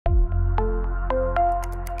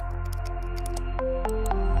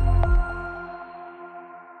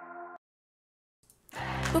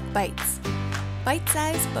Book Bites,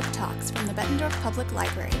 bite-sized book talks from the Bettendorf Public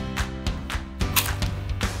Library.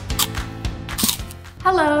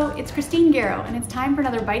 Hello, it's Christine Garrow, and it's time for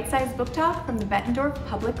another bite-sized book talk from the Bettendorf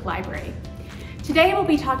Public Library. Today we'll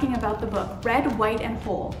be talking about the book Red, White, and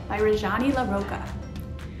Whole by Rajani LaRocca.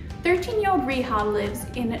 13-year-old Riha lives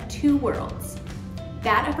in two worlds,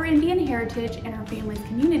 that of her Indian heritage and her family's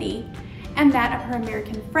community, and that of her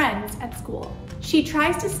American friends at school. She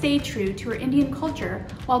tries to stay true to her Indian culture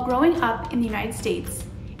while growing up in the United States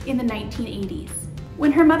in the 1980s.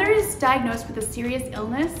 When her mother is diagnosed with a serious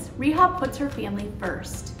illness, Riha puts her family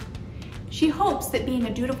first. She hopes that being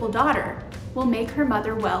a dutiful daughter will make her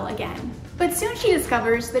mother well again. But soon she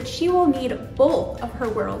discovers that she will need both of her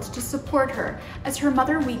worlds to support her as her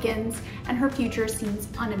mother weakens and her future seems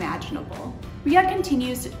unimaginable. Riha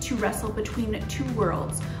continues to wrestle between two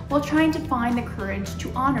worlds while trying to find the courage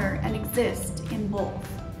to honor and exist in both.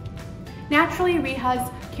 Naturally, Riha's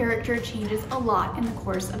character changes a lot in the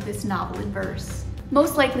course of this novel in verse.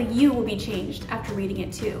 Most likely you will be changed after reading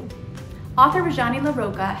it too. Author Rajani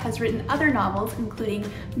LaRocca has written other novels including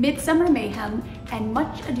Midsummer Mayhem and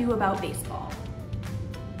Much Ado About Baseball.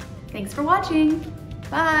 Thanks for watching.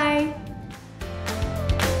 Bye!